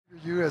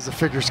You as a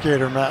figure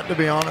skater, Matt, to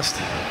be honest.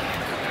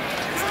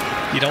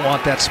 You don't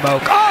want that smoke.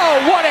 Oh,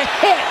 what a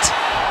hit!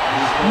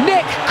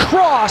 Nick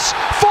Cross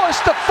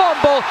forced the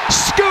fumble,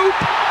 scoop,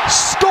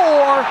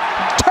 score,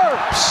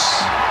 Terps.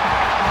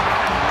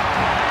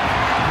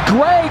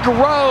 Greg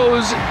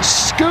Rose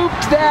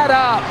scooped that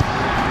up,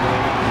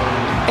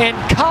 and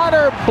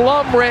Connor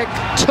Blumrick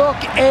took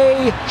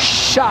a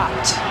shot.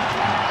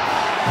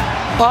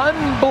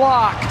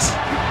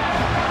 Unblocked.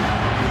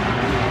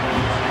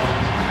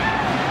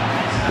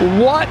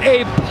 What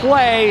a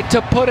play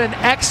to put an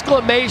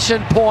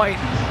exclamation point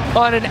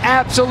on an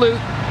absolute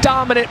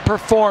dominant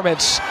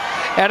performance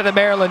out of the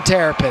Maryland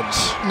Terrapins.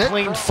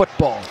 Clean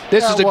football.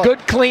 This is a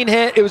good, clean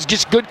hit. It was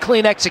just good,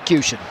 clean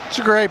execution. It's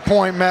a great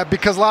point, Matt,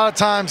 because a lot of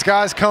times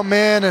guys come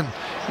in and,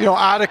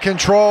 out of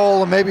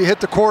control and maybe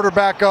hit the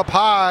quarterback up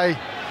high.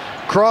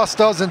 Cross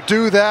doesn't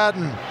do that,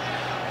 and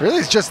really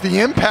it's just the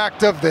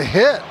impact of the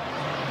hit.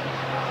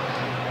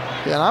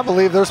 Yeah, and I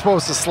believe they're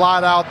supposed to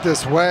slide out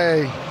this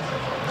way.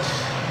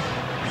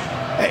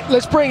 Hey,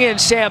 let's bring in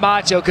Sam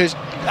Acho, because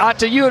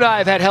Acho, you and I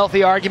have had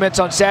healthy arguments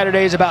on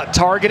Saturdays about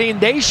targeting.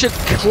 They should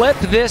clip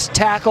this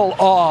tackle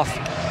off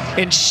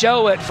and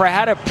show it for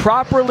how to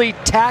properly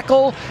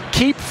tackle,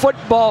 keep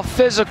football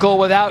physical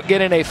without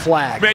getting a flag.